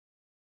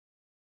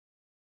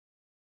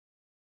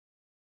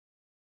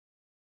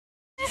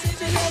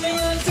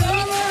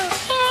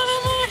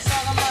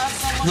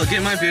Look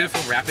at my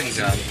beautiful rapping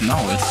job. No,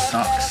 it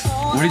sucks.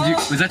 What did you?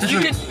 Was that just?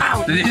 Was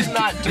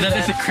that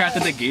just a crap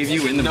that they gave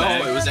you in the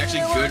bag? No, it was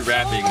actually good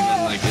rapping, and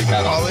then like they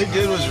got all they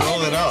did was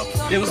roll it up.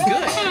 It was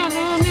good.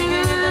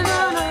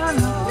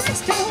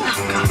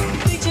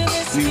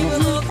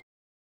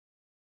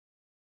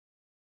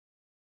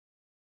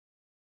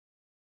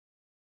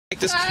 Like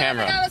this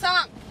camera.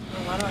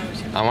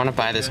 I want to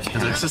buy this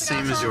camera. It's the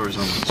same as yours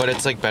almost. But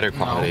it's like better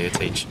quality. It's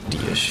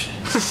HD-ish.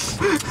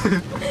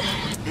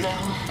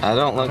 I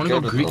don't look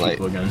good with the light.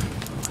 Again.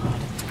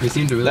 They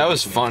seem to really that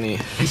was funny.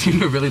 They seem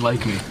to really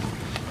like me.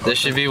 This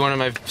should be one of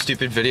my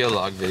stupid video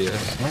log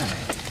videos. Yeah.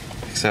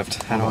 Except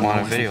I don't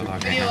want a video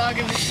log.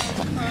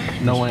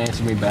 No one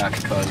answered me back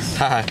because.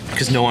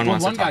 Because no one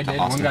wants to talk to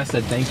Austin. One guy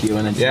said thank you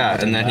and then. Yeah,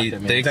 and then he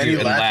thanked you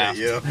and laughed.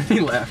 He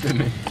laughed at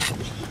me.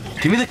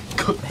 Give me the.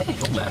 Hey,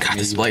 don't laugh. God,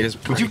 this light is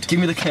bright. Would you give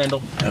me the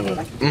candle?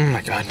 Oh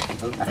my god.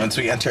 Once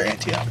we enter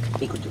Antioch.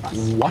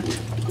 What?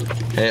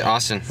 Hey,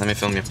 Austin, let me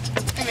film you.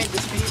 I made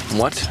this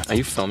video. What? Are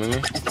you filming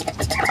me?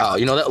 Oh,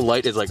 you know that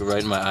light is like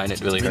right in my eye and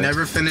it really hurts. We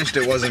never finished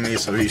It Wasn't Me,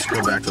 so you should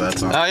go back to that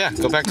song. Oh yeah,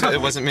 go back to It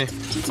Wasn't Me.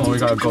 Oh, we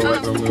gotta go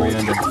right where we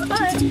ended.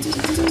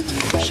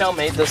 Michelle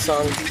made this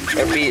song,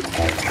 or beat.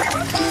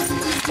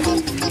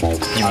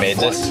 You made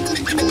this?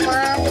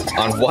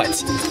 On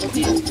what?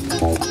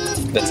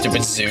 That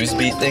stupid Zeus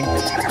beat thing?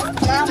 Mom,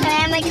 can I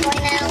have my toy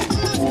now?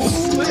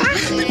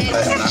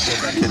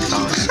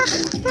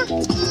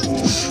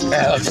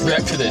 Yeah, let's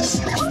react to this.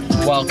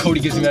 While Cody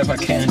gives me back my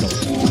candle.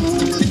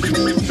 Give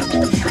me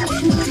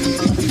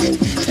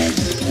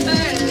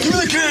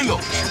the candle!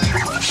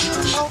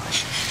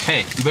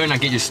 Hey, you better not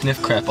get your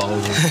sniff crap all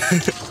over me.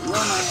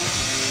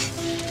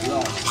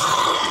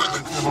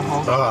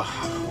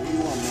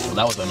 Well,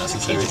 that was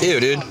unnecessary. Ew,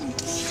 dude.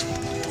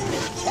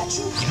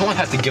 You don't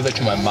have to give it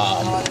to my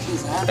mom.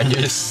 And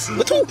you're just...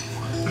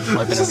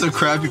 This is a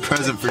crappy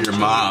present for your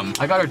mom.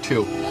 I got her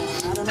 2.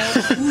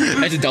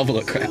 That's a double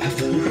of crap.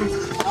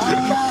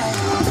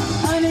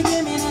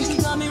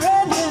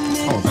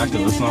 Oh, back to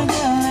this now?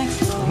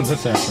 What's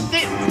this happen?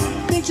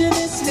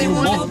 They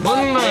wanted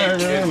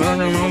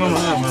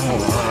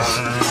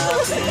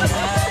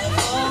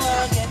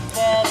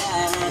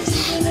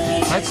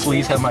Can I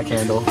please have my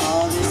candle?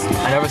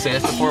 I never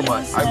said this before,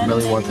 but I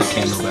really want the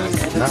candle back.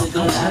 No.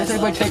 Why does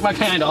everybody take my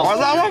candle?